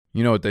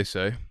You know what they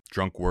say,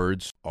 drunk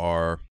words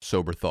are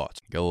sober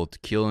thoughts. Get a little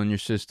tequila in your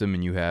system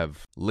and you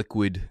have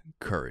liquid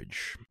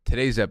courage.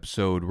 Today's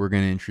episode, we're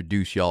going to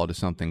introduce y'all to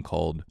something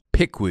called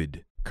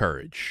Pickwood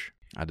Courage.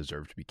 I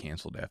deserve to be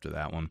canceled after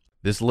that one.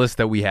 This list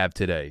that we have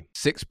today,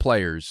 6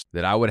 players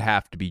that I would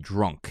have to be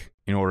drunk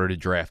in order to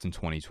draft in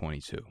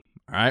 2022. All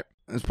right?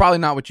 It's probably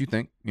not what you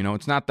think. You know,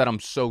 it's not that I'm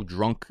so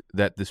drunk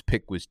that this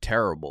pick was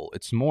terrible.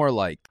 It's more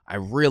like I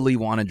really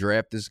want to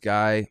draft this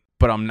guy,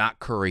 but I'm not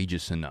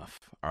courageous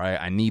enough. All right,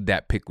 I need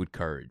that pick with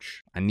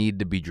courage. I need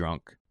to be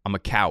drunk. I'm a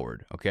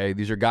coward, okay?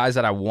 These are guys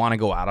that I want to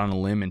go out on a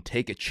limb and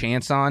take a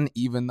chance on,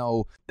 even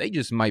though they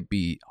just might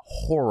be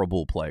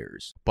horrible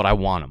players. But I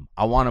want them.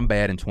 I want them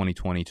bad in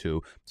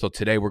 2022. So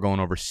today we're going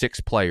over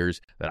 6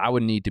 players that I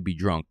would need to be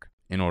drunk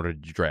in order to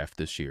draft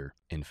this year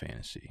in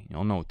fantasy.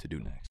 You'll know what to do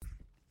next.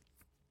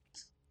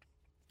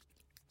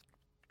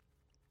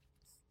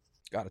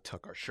 Got to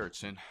tuck our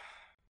shirts in.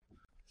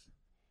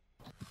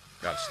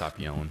 Gotta stop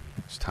yelling.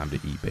 It's time to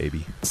eat,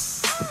 baby.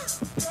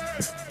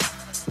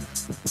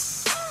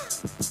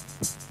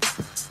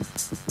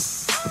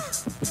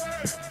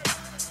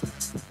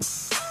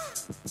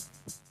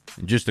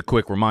 And just a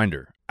quick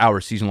reminder, our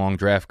season-long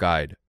draft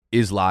guide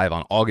is live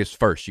on August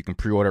 1st. You can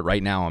pre-order it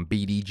right now on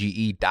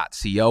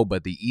bdge.co,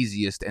 but the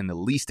easiest and the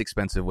least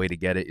expensive way to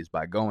get it is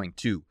by going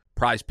to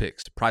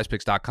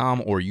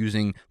prizepicks.com, or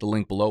using the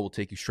link below will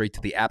take you straight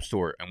to the App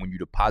Store. And when you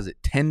deposit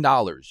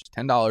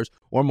 $10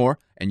 or more,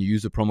 and you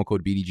use the promo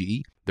code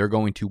BDGE, they're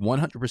going to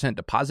 100%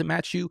 deposit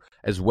match you,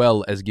 as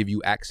well as give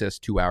you access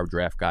to our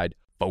draft guide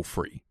for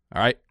free.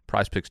 All right,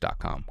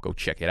 prizepicks.com. Go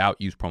check it out.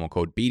 Use promo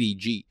code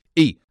BDGE.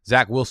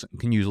 Zach Wilson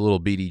can use a little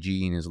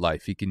BDGE in his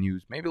life. He can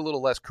use maybe a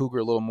little less Cougar,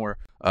 a little more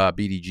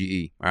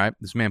BDGE. All right,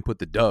 this man put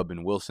the dub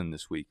in Wilson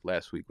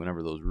last week,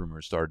 whenever those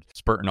rumors started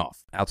spurting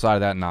off. Outside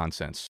of that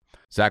nonsense,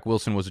 Zach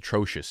Wilson was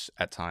atrocious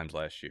at times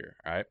last year.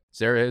 All right,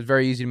 so it's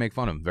very easy to make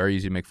fun of him. Very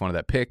easy to make fun of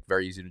that pick.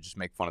 Very easy to just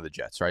make fun of the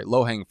Jets. Right,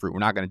 low hanging fruit. We're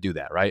not going to do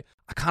that. Right.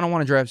 I kind of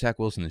want to draft Zach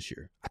Wilson this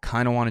year. I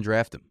kind of want to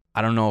draft him.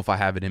 I don't know if I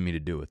have it in me to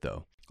do it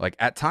though. Like,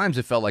 at times,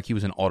 it felt like he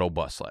was an auto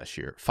bust last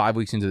year. 5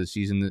 weeks into the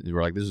season, we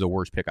were like, this is the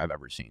worst pick I've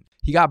ever seen.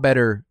 He got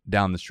better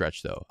down the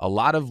stretch, though. A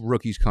lot of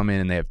rookies come in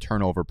and they have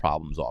turnover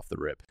problems off the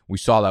rip. We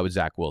saw that with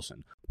Zach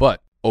Wilson.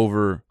 But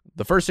over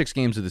the first 6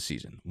 games of the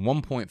season,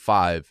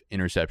 1.5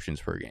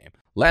 interceptions per game.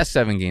 Last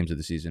 7 games of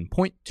the season,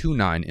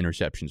 0.29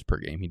 interceptions per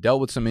game. He dealt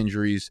with some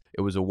injuries.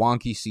 It was a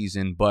wonky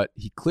season, but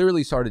he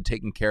clearly started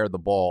taking care of the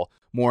ball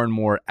more and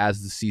more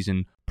as the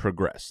season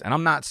progressed. And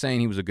I'm not saying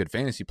he was a good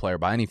fantasy player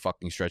by any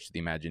fucking stretch of the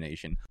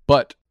imagination,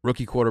 but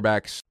rookie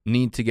quarterbacks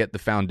need to get the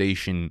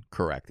foundation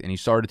correct. And he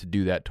started to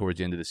do that towards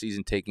the end of the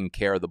season, taking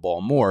care of the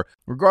ball more.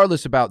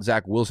 Regardless about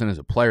Zach Wilson as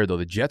a player, though,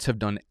 the Jets have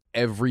done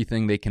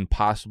everything they can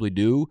possibly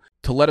do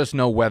to let us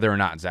know whether or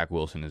not Zach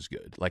Wilson is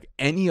good. Like,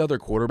 any other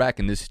quarterback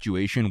in this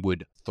situation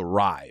would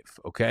thrive,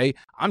 okay?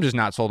 I'm just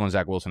not sold on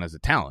Zach Wilson as a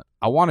talent.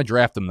 I want to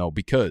draft him, though,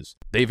 because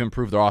they've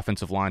improved their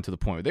offensive line to the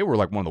point where they were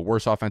like one of the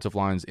worst offensive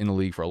lines in the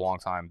league for a long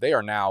time. They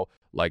are now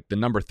like the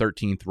number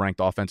 13th ranked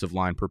offensive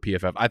line per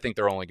PFF. I think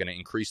they're only going to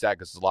increase that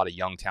because there's a lot of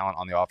young talent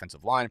on the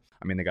offensive line.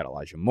 I mean, they got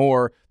Elijah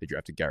Moore. They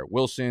drafted Garrett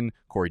Wilson,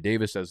 Corey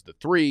Davis as the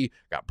 3,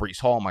 got Breece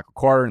Hall, Michael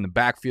Carter in the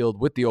backfield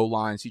with the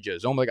O-line. CJ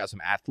Uzomah, they got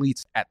some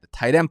athletes at the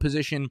tight end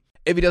position.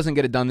 If he doesn't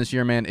get it done this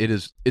year, man,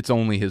 it's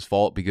only his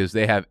fault because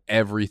they have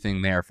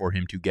everything there for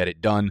him to get it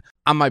done.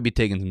 I might be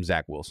taking some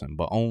Zach Wilson,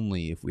 but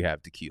only if we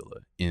have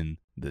tequila in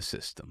the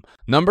system.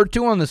 Number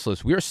 2 on this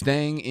list, we are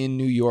staying in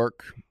New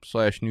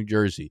York/New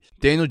Jersey.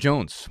 Daniel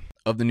Jones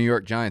of the New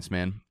York Giants,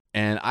 man.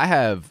 And I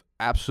have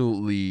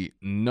absolutely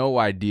no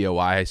idea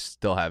why I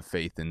still have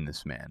faith in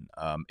this man.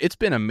 It's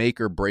been a make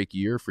or break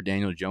year for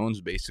Daniel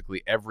Jones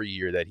basically every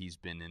year that he's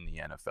been in the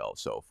NFL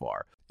so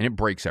far. And it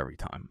breaks every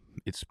time.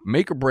 It's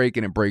make or break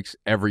and it breaks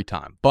every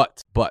time.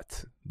 But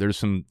there's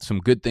some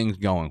good things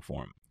going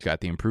for him. He's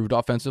got the improved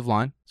offensive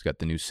line. He's got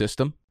the new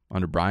system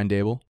under Brian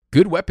Daboll.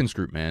 Good weapons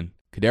group, man.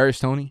 Kadarius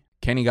Toney,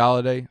 Kenny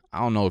Golladay. I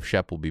don't know if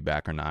Shep will be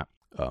back or not.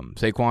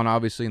 Saquon,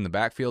 obviously, in the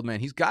backfield, man.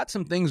 He's got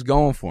some things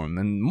going for him.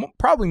 And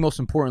probably most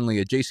importantly,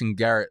 a Jason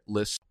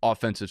Garrett-less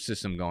offensive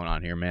system going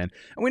on here, man.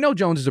 And we know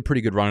Jones is a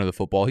pretty good runner of the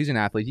football. He's an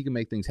athlete. He can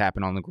make things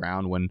happen on the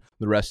ground when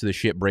the rest of the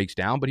shit breaks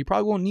down. But he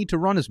probably won't need to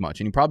run as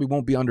much. And he probably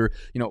won't be under,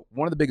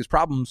 one of the biggest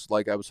problems,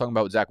 like I was talking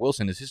about with Zach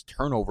Wilson, is his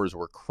turnovers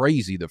were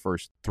crazy the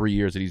first 3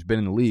 years that he's been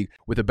in the league.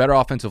 With a better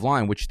offensive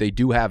line, which they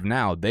do have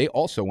now, they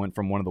also went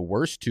from one of the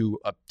worst to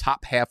a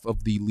top half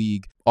of the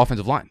league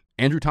offensive line.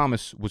 Andrew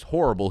Thomas was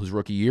horrible his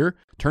rookie year,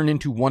 turned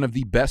into one of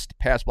the best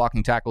pass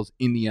blocking tackles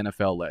in the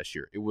NFL last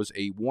year. It was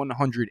a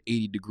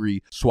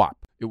 180-degree swap.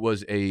 It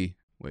was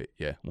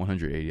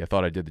 180. I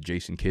thought I did the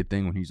Jason Kidd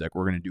thing when he's like,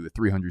 we're going to do a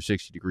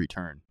 360-degree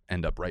turn,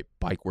 end up right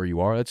bike where you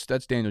are. That's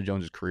Daniel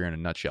Jones' career in a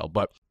nutshell.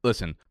 But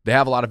listen, they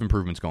have a lot of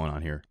improvements going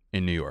on here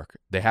in New York.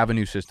 They have a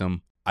new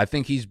system. I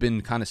think he's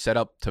been kind of set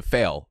up to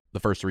fail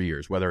the first 3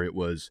 years, whether it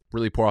was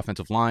really poor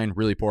offensive line,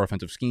 really poor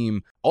offensive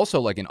scheme,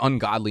 also like an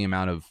ungodly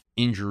amount of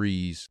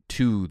injuries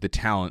to the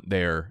talent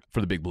there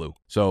for the Big Blue.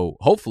 So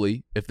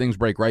hopefully, if things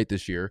break right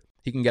this year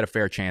he can get a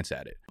fair chance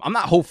at it. I'm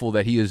not hopeful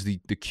that he is the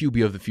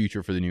QB of the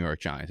future for the New York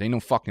Giants. Ain't no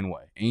fucking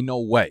way. Ain't no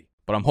way.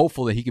 But I'm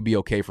hopeful that he could be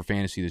okay for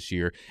fantasy this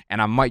year,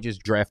 and I might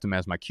just draft him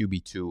as my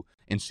QB2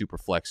 in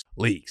Superflex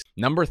leagues.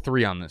 Number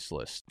 3 on this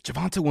list,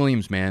 Javonte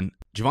Williams, man.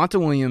 Javonte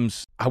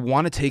Williams, I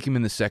want to take him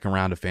in the second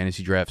round of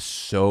fantasy drafts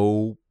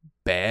so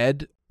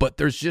bad, but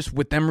there's just,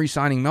 with them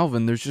re-signing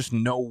Melvin, there's just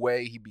no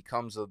way he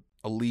becomes a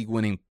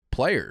league-winning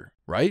player,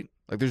 right?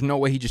 Like, there's no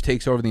way he just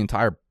takes over the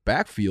entire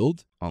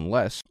backfield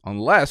unless,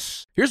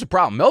 here's the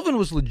problem. Melvin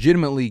was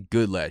legitimately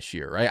good last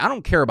year, right? I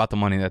don't care about the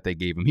money that they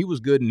gave him. He was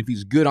good, and if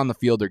he's good on the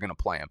field, they're going to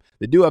play him.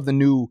 They do have the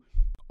new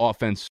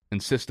offense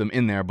and system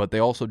in there, but they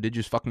also did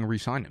just fucking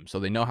re-sign him, so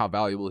they know how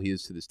valuable he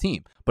is to this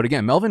team. But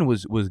again, Melvin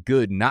was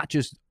good, not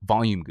just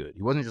volume good.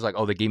 He wasn't just like,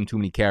 oh, they gave him too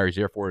many carries,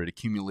 therefore it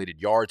accumulated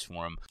yards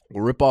for him.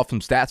 We'll rip off some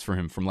stats for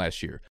him from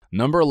last year.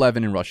 Number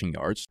 11 in rushing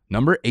yards,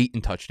 number 8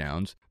 in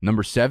touchdowns,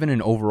 number 7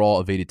 in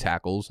overall evaded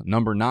tackles,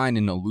 number 9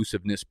 in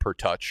elusiveness per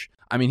touch.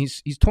 I mean,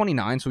 he's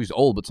 29, so he's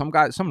old, but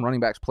some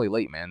running backs play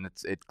late, man.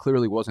 It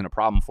clearly wasn't a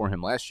problem for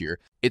him last year.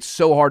 It's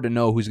so hard to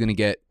know who's going to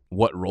get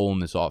what role in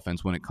this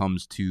offense when it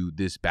comes to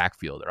this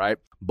backfield, right?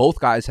 Both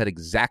guys had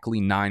exactly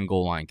 9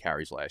 goal line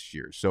carries last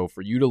year. So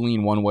for you to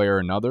lean one way or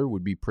another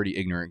would be pretty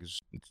ignorant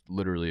because it's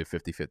literally a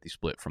 50-50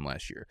 split from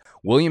last year.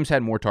 Williams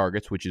had more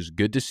targets, which is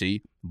good to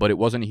see, but it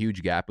wasn't a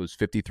huge gap. It was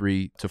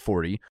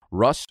 53-40.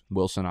 Russ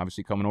Wilson,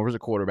 obviously coming over as a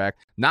quarterback,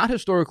 not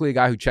historically a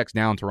guy who checks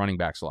down to running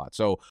backs a lot.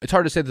 So it's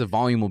hard to say that the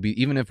volume will be,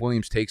 even if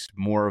Williams takes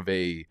more of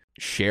a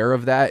share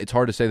of that, it's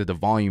hard to say that the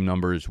volume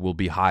numbers will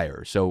be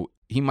higher. So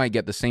he might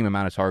get the same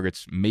amount of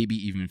targets, maybe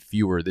even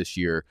fewer this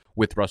year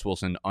with Russ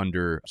Wilson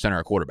under center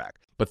at quarterback.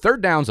 But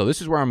third downs, though,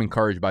 this is where I'm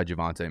encouraged by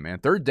Javonte, man.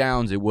 Third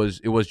downs, it was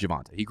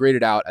Javonte. He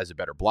graded out as a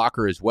better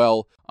blocker as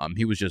well.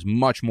 He was just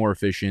much more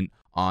efficient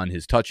on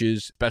his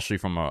touches, especially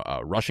from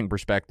a rushing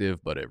perspective,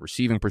 but a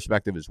receiving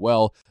perspective as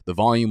well. The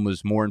volume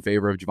was more in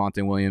favor of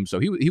Javonte Williams, so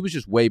he was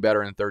just way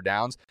better in third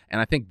downs,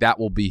 and I think that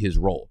will be his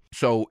role.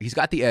 So he's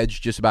got the edge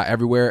just about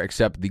everywhere,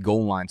 except the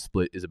goal line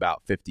split is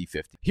about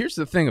 50-50. Here's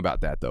the thing about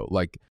that, though.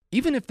 Like,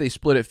 even if they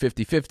split it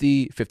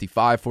 50-50,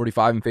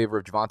 55-45 in favor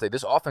of Javonte,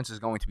 this offense is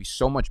going to be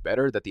so much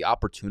better that the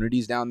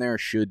opportunities down there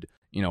should,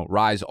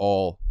 rise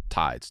all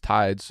tides.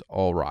 Tides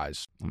all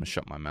rise. I'm going to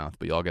shut my mouth,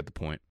 but y'all get the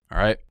point. All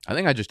right. I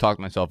think I just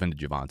talked myself into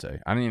Javonte.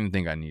 I didn't even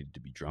think I needed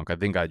to be drunk. I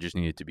think I just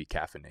needed to be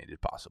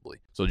caffeinated, possibly.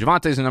 So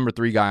Javonte's the number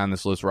 3 guy on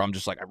this list where I'm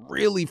just like, I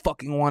really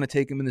fucking want to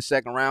take him in the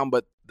second round,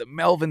 but the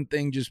Melvin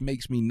thing just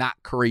makes me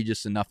not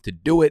courageous enough to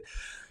do it.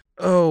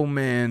 Oh,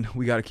 man.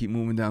 We got to keep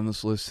moving down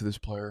this list to this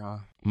player, huh?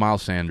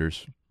 Miles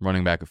Sanders,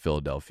 running back of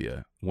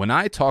Philadelphia. When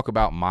I talk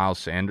about Miles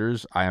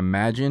Sanders, I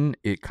imagine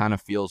it kind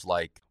of feels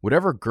like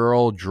whatever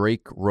girl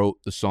Drake wrote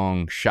the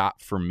song Shot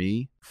for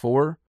Me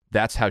for,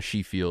 that's how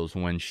she feels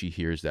when she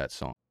hears that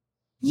song.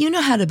 You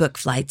know how to book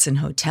flights and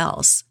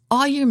hotels.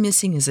 All you're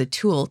missing is a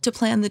tool to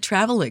plan the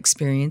travel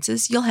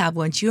experiences you'll have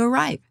once you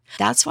arrive.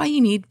 That's why you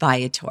need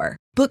Viator.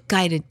 Book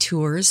guided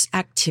tours,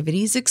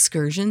 activities,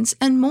 excursions,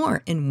 and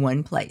more in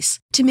one place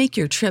to make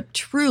your trip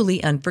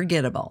truly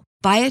unforgettable.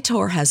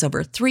 Viator has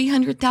over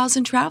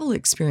 300,000 travel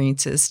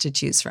experiences to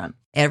choose from.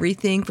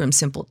 Everything from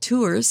simple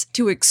tours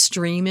to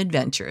extreme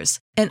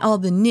adventures and all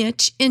the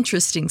niche,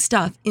 interesting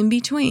stuff in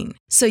between.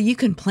 So you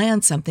can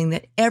plan something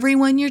that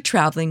everyone you're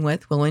traveling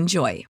with will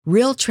enjoy.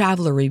 Real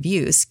traveler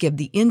reviews give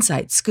the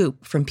inside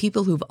scoop from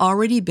people who've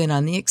already been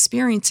on the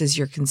experiences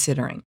you're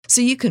considering. So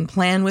you can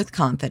plan with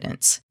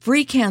confidence.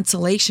 Free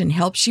cancellation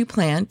helps you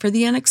plan for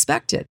the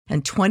unexpected.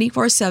 And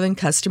 24/7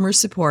 customer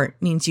support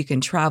means you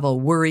can travel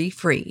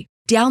worry-free.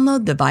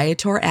 Download the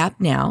Viator app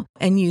now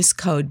and use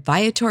code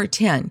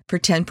Viator10 for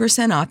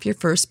 10% off your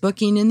first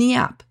booking in the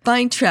app.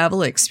 Find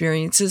travel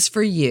experiences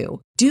for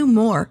you. Do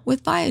more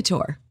with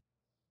Viator.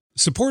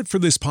 Support for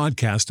this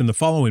podcast and the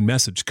following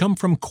message come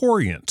from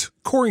Corient.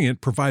 Corient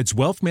provides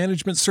wealth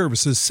management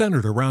services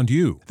centered around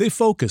you. They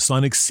focus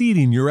on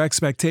exceeding your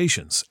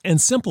expectations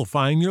and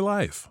simplifying your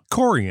life.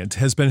 Corient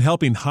has been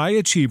helping high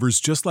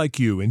achievers just like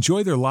you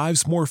enjoy their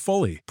lives more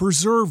fully,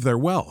 preserve their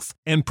wealth,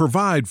 and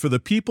provide for the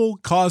people,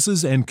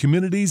 causes, and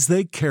communities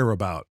they care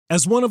about.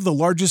 As one of the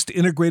largest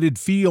integrated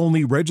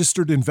fee-only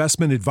registered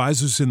investment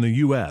advisors in the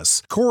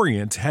U.S.,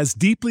 Corient has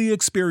deeply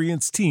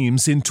experienced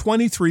teams in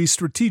 23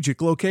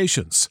 strategic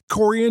locations.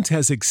 Corient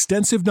has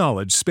extensive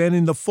knowledge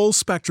spanning the full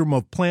spectrum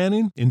of planning,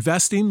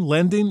 investing,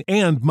 lending,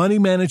 and money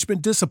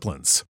management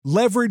disciplines.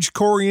 Leverage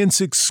Corient's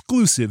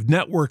exclusive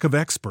network of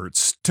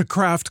experts to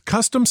craft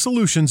custom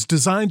solutions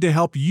designed to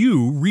help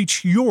you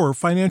reach your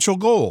financial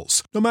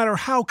goals, no matter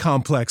how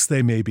complex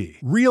they may be.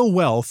 Real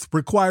wealth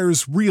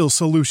requires real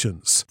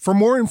solutions. For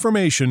more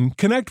information,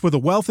 connect with a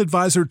wealth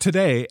advisor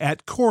today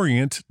at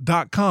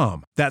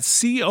Corient.com.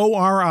 That's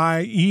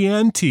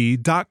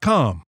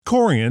Corient.com.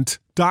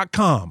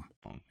 Corient.com.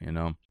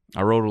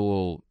 I wrote a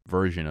little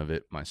version of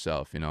it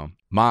myself,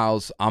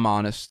 Miles, I'm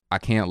honest. I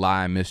can't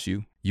lie. I miss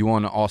you. You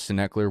on Austin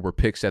Eckler were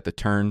picks at the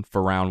turn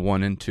for round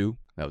 1 and 2.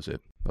 That was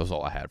it. That was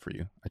all I had for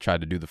you. I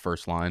tried to do the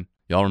first line.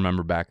 Y'all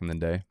remember back in the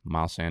day,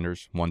 Miles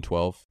Sanders,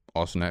 112,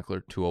 Austin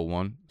Eckler,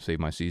 201,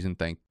 saved my season.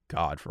 Thank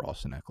God for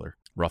Austin Eckler.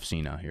 Rough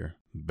scene out here.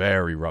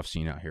 Very rough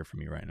scene out here for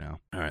me right now.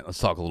 All right, let's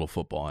talk a little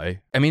football, eh?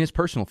 I mean, it's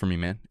personal for me,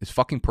 man. It's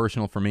fucking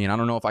personal for me, and I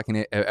don't know if I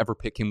can ever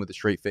pick him with a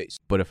straight face.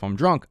 But if I'm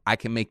drunk, I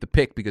can make the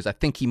pick because I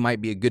think he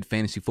might be a good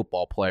fantasy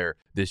football player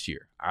this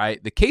year. All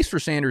right, the case for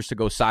Sanders to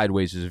go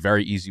sideways is a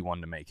very easy one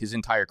to make. His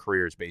entire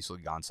career has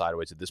basically gone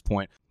sideways at this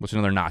point. What's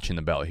another notch in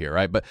the belt here,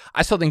 right? But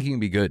I still think he can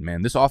be good,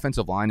 man. This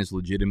offensive line is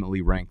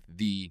legitimately ranked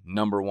the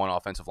number one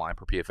offensive line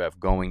per PFF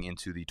going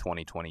into the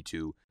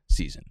 2022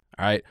 season.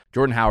 All right,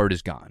 Jordan Howard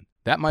is gone.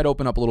 That might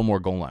open up a little more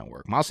goal line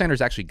work. Miles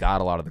Sanders actually got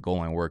a lot of the goal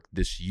line work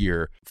this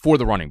year for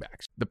the running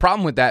backs. The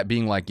problem with that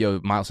being like,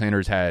 Miles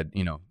Sanders had,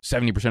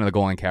 70% of the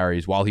goal line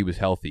carries while he was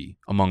healthy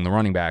among the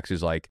running backs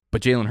is like,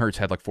 but Jalen Hurts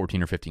had like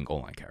 14 or 15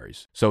 goal line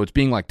carries. So it's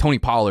being like Tony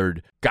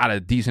Pollard got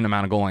a decent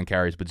amount of goal line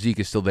carries, but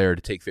Zeke is still there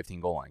to take 15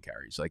 goal line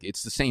carries. Like,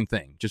 it's the same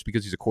thing. Just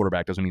because he's a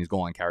quarterback doesn't mean his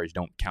goal line carries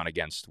don't count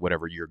against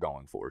whatever you're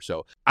going for.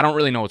 So I don't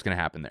really know what's going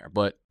to happen there,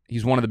 but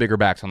he's one of the bigger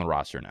backs on the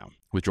roster now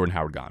with Jordan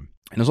Howard gone.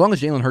 And as long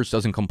as Jalen Hurts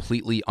doesn't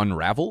completely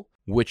unravel,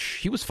 which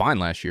he was fine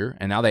last year,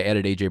 and now they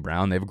added A.J.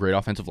 Brown. They have a great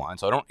offensive line,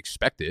 so I don't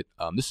expect it.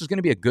 This is going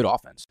to be a good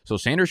offense. So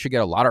Sanders should get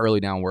a lot of early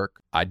down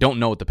work. I don't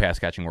know what the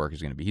pass-catching work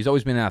is going to be. He's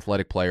always been an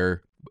athletic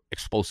player,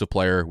 explosive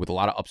player with a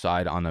lot of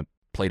upside on a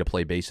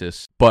play-to-play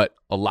basis, but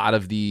a lot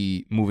of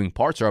the moving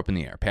parts are up in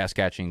the air.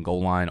 Pass-catching,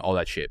 goal line, all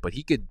that shit. But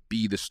he could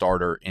be the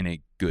starter in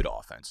a good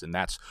offense, and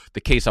that's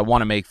the case I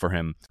want to make for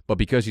him. But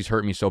because he's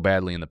hurt me so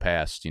badly in the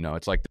past,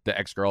 it's like the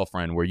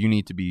ex-girlfriend where you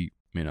need to be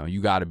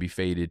you got to be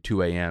faded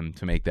 2 a.m.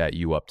 to make that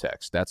you up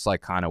text. That's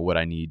like kind of what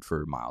I need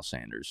for Miles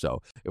Sanders.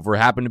 So if we're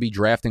happen to be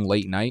drafting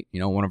late night,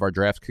 one of our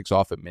drafts kicks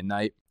off at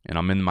midnight and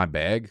I'm in my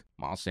bag,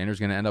 Miles Sanders is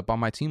going to end up on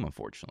my team,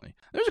 unfortunately.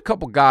 There's a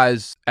couple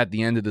guys at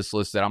the end of this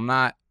list that I'm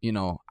not,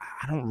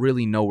 I don't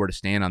really know where to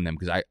stand on them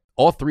because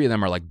all three of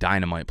them are like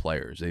dynamite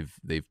players.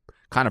 They've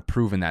kind of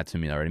proven that to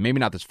me already. Maybe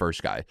not this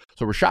first guy.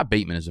 So Rashad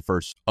Bateman is the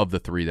first of the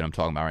three that I'm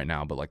talking about right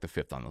now, but like the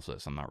fifth on this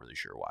list. I'm not really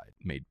sure why.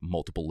 It made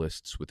multiple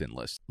lists within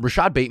lists.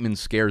 Rashad Bateman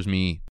scares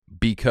me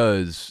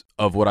because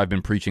of what I've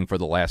been preaching for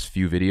the last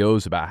few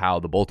videos about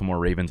how the Baltimore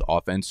Ravens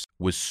offense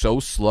was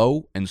so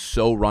slow and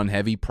so run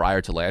heavy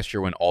prior to last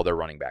year when all their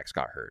running backs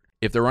got hurt.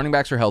 If their running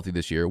backs are healthy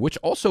this year, which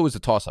also is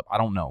a toss-up, I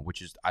don't know,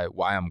 which is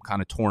why I'm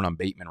kind of torn on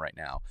Bateman right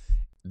now.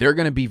 They're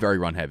going to be very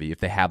run heavy if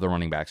they have the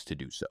running backs to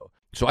do so.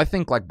 So I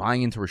think like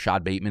buying into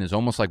Rashad Bateman is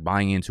almost like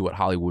buying into what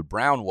Hollywood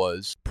Brown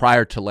was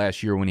prior to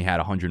last year when he had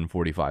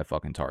 145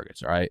 fucking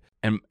targets, all right?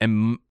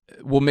 And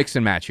we'll mix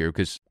and match here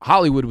because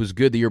Hollywood was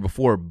good the year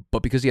before,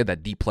 but because he had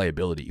that deep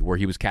playability where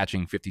he was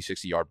catching 50,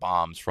 60-yard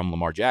bombs from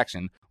Lamar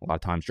Jackson, a lot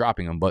of times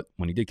dropping them, but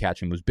when he did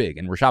catch him, it was big.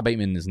 And Rashad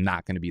Bateman is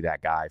not going to be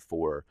that guy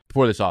for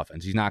this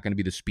offense. He's not going to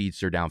be the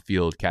speedster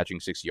downfield catching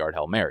 60-yard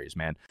Hail Marys,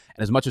 man.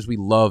 And as much as we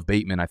love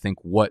Bateman, I think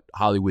what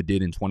Hollywood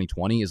did in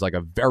 2020 is like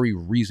a very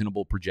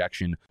reasonable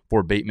projection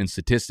for Bateman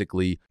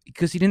statistically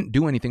because he didn't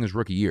do anything his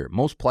rookie year.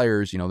 Most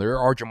players, there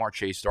are Jamar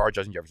Chase, there are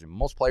Justin Jefferson.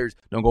 Most players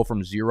don't go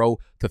from 0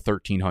 to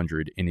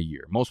 1,300 in a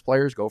year. Most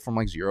players go from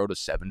like 0 to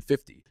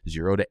 750,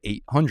 0 to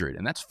 800,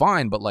 and that's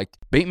fine. But like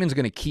Bateman's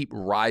going to keep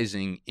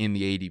rising in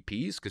the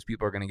ADPs because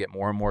people are going to get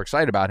more and more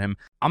excited about him.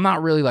 I'm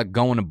not really like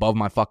going above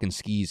my fucking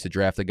skis to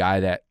draft a guy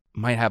that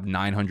might have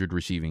 900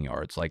 receiving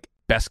yards, like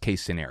best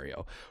case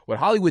scenario. What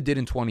Hollywood did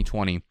in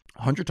 2020,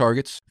 100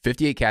 targets,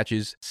 58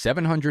 catches,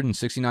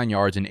 769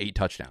 yards, and 8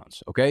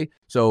 touchdowns. Okay,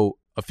 so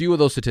a few of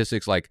those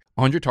statistics, like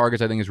 100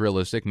 targets, I think is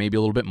realistic, maybe a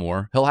little bit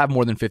more. He'll have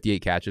more than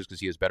 58 catches because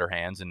he has better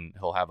hands, and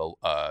he'll have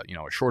a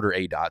shorter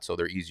A dot, so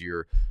they're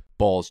easier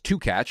balls to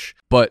catch.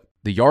 But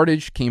the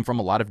yardage came from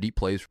a lot of deep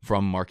plays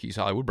from Marquise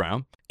Hollywood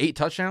Brown. 8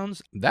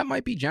 touchdowns, that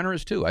might be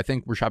generous too. I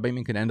think Rashad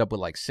Bateman could end up with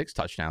like 6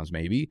 touchdowns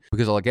maybe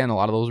because, again, a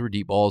lot of those were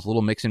deep balls, a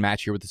little mix and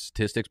match here with the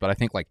statistics, but I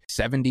think like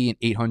 70 and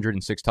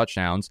 806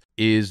 touchdowns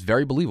is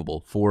very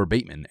believable for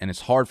Bateman, and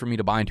it's hard for me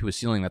to buy into a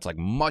ceiling that's like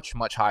much,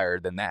 much higher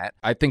than that.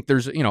 I think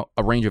there's,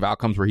 a range of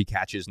outcomes where he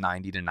catches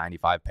 90 to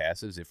 95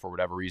 passes if for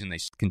whatever reason they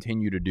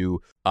continue to do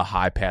a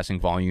high passing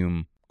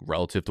volume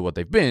relative to what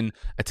they've been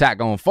attack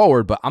going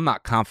forward, but I'm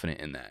not confident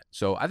in that.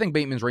 So I think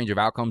Bateman's range of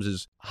outcomes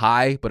is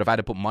high, but if I had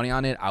to put money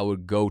on it, I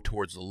would go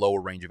towards the lower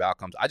range of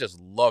outcomes. I just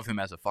love him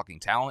as a fucking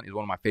talent. He's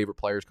one of my favorite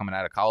players coming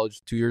out of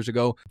college 2 years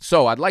ago.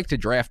 So I'd like to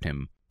draft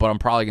him, but I'm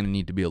probably going to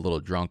need to be a little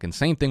drunk. And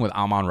same thing with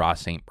Amon-Ra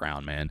St.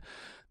 Brown, man.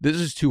 This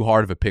is too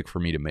hard of a pick for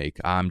me to make.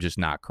 I'm just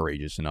not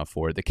courageous enough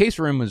for it. The case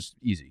for him was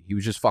easy. He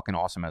was just fucking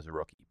awesome as a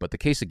rookie. But the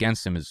case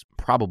against him is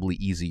probably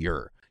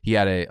easier. He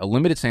had a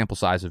limited sample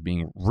size of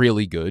being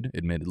really good,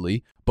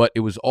 admittedly, but it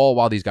was all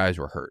while these guys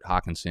were hurt.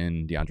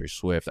 Hawkinson, DeAndre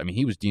Swift. I mean,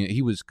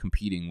 he was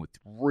competing with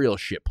real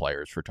shit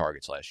players for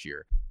targets last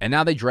year. And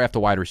now they draft a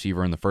wide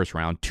receiver in the first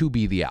round to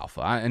be the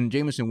alpha. And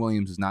Jameson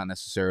Williams is not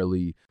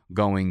necessarily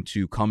going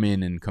to come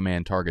in and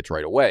command targets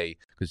right away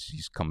because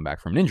he's coming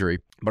back from an injury.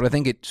 But I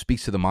think it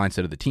speaks to the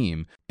mindset of the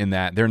team in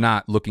that they're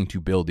not looking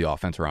to build the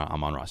offense around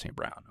Amon-Ra St.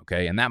 Brown,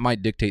 okay? And that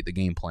might dictate the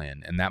game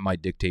plan, and that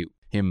might dictate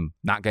him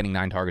not getting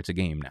 9 targets a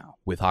game now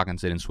with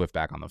Hawkinson and Swift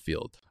back on the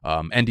field.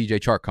 And DJ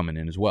Chark coming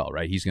in as well,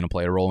 right? He's going to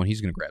play a role and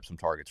he's going to grab some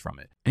targets from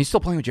it. And he's still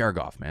playing with Jared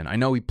Goff, man. I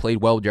know he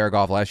played well with Jared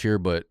Goff last year,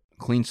 but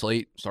clean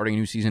slate, starting a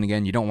new season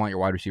again. You don't want your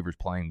wide receivers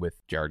playing with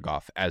Jared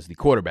Goff as the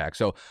quarterback.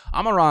 So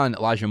Amon-Ra,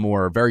 Elijah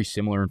Moore are very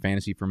similar in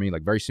fantasy for me,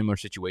 like very similar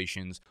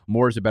situations.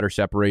 Moore is a better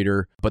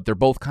separator, but they're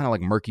both kind of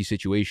like murky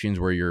situations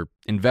where you're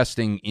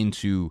investing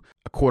into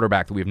a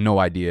quarterback that we have no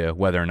idea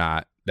whether or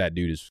not that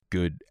dude is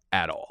good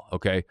at all,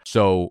 okay?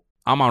 So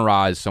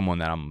Amon-Ra is someone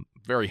that I'm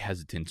very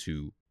hesitant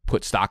to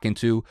put stock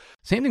into.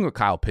 Same thing with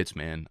Kyle Pitts,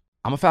 man.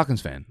 I'm a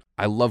Falcons fan.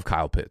 I love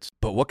Kyle Pitts.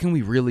 But what can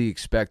we really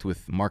expect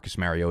with Marcus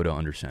Mariota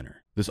under center?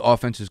 This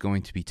offense is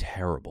going to be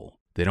terrible.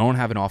 They don't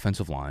have an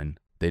offensive line.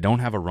 They don't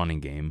have a running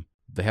game.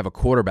 They have a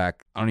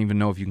quarterback. I don't even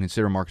know if you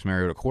consider Marcus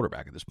Mariota a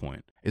quarterback at this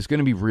point. It's going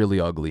to be really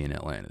ugly in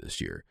Atlanta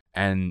this year.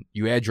 And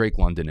you add Drake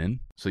London in,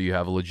 so you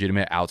have a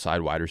legitimate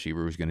outside wide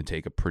receiver who's going to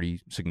take a pretty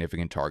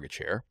significant target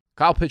share.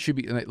 Kyle Pitts should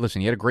be,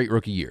 listen, he had a great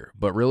rookie year,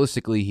 but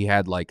realistically, he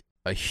had like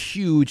a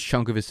huge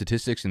chunk of his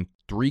statistics in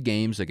 3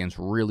 games against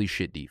really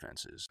shit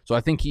defenses. So I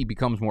think he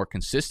becomes more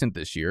consistent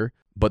this year,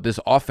 but this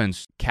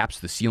offense caps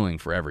the ceiling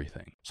for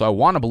everything. So I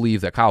want to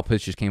believe that Kyle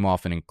Pitts just came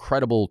off an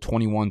incredible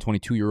 21,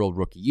 22-year-old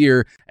rookie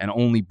year and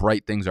only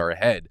bright things are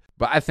ahead.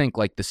 But I think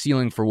like the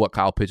ceiling for what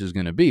Kyle Pitts is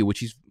going to be, which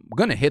he's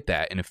going to hit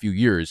that in a few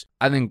years,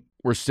 I think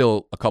we're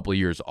still a couple of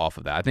years off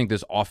of that. I think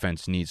this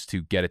offense needs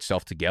to get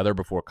itself together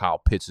before Kyle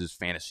Pitts'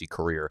 fantasy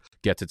career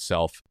gets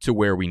itself to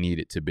where we need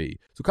it to be.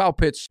 So Kyle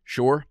Pitts,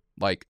 sure.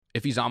 Like,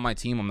 if he's on my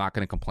team, I'm not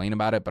going to complain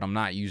about it, but I'm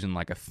not using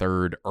like a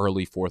 3rd,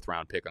 early 4th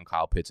round pick on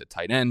Kyle Pitts at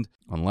tight end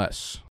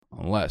unless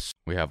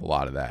we have a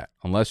lot of that.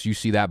 Unless you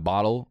see that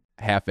bottle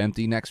half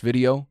empty next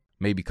video,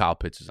 maybe Kyle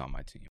Pitts is on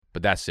my team.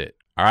 But that's it.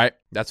 All right,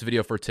 that's the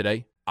video for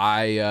today.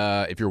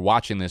 If you're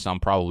watching this, I'm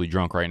probably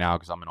drunk right now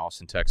because I'm in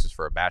Austin, Texas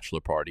for a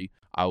bachelor party.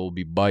 I will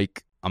be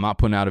bike. I'm not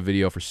putting out a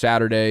video for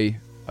Saturday.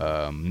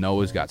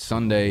 Noah's got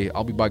Sunday.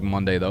 I'll be biking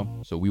Monday though,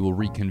 so we will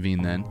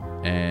reconvene then.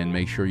 And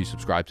make sure you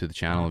subscribe to the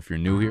channel if you're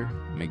new here.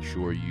 Make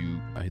sure you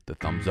hit the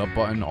thumbs up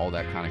button, all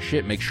that kind of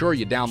shit. Make sure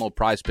you download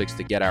Prize Picks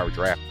to get our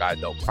draft guide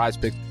though. Prize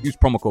Picks, use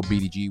promo code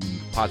BDG. We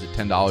deposit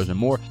 $10 and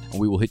more, and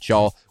we will hit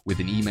y'all with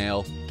an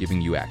email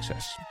giving you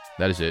access.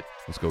 That is it.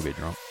 Let's go get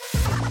drunk.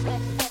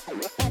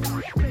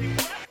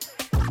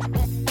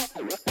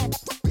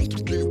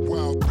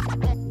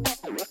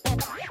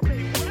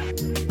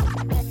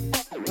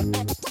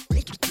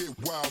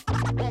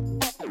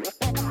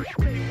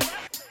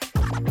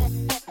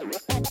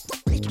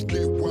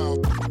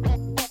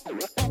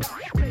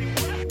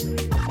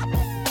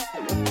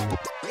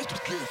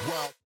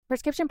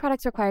 Prescription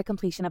products require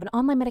completion of an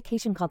online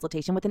medication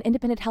consultation with an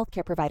independent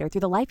healthcare provider through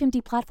the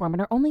LifeMD platform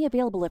and are only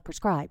available if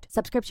prescribed.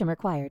 Subscription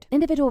required.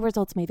 Individual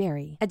results may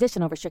vary.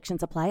 Additional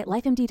restrictions apply at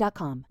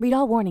lifemd.com. Read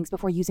all warnings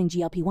before using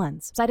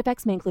GLP-1s. Side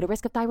effects may include a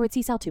risk of thyroid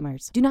C-cell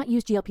tumors. Do not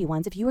use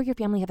GLP-1s if you or your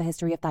family have a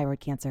history of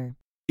thyroid cancer.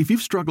 If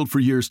you've struggled for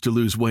years to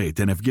lose weight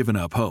and have given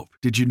up hope,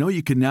 did you know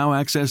you can now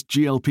access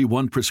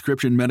GLP-1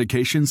 prescription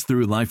medications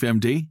through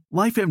LifeMD?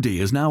 LifeMD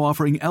is now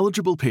offering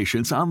eligible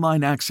patients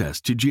online access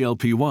to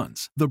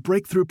GLP-1s, the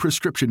breakthrough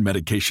prescription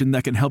medication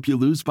that can help you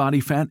lose body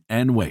fat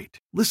and weight.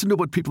 Listen to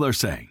what people are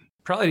saying.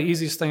 Probably the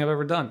easiest thing I've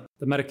ever done.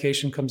 The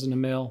medication comes in the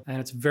mail, and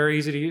it's very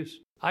easy to use.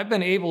 I've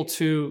been able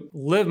to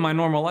live my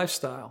normal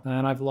lifestyle,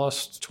 and I've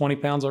lost 20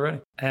 pounds already,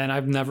 and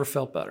I've never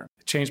felt better.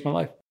 It changed my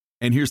life.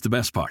 And here's the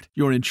best part.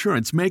 Your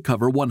insurance may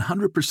cover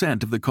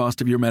 100% of the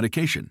cost of your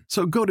medication.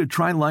 So go to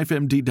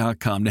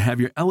TryLifeMD.com to have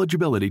your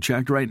eligibility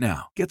checked right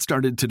now. Get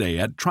started today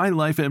at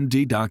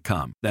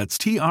TryLifeMD.com. That's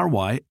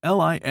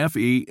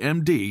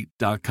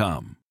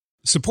TryLifeMD.com.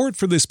 Support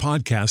for this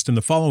podcast and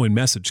the following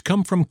message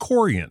come from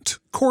Corient.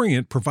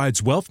 Corient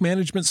provides wealth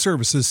management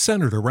services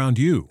centered around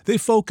you. They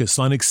focus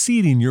on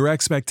exceeding your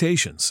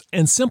expectations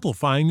and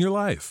simplifying your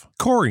life.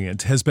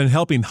 Corient has been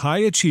helping high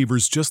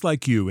achievers just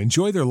like you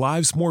enjoy their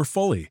lives more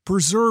fully,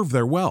 preserve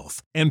their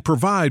wealth, and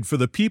provide for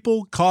the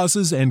people,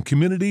 causes, and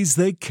communities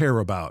they care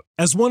about.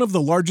 As one of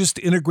the largest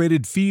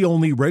integrated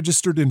fee-only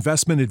registered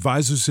investment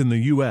advisors in the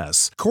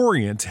U.S.,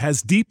 Corient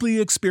has deeply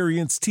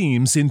experienced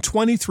teams in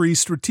 23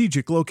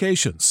 strategic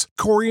locations.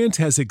 Corient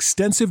has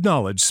extensive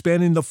knowledge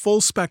spanning the full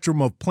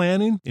spectrum of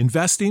planning,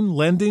 investing,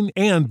 lending,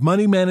 and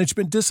money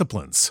management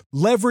disciplines.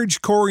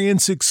 Leverage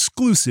Corient's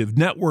exclusive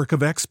network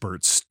of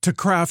experts to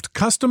craft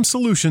custom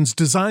solutions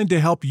designed to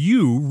help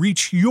you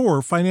reach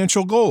your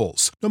financial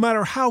goals, no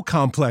matter how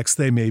complex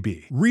they may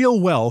be. Real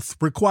wealth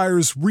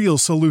requires real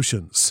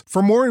solutions.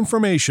 For more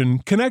information,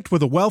 connect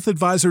with a wealth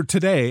advisor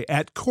today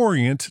at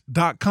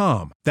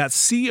Corient.com.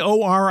 That's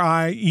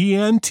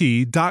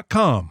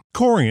Corient.com.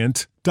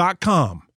 Corient.com.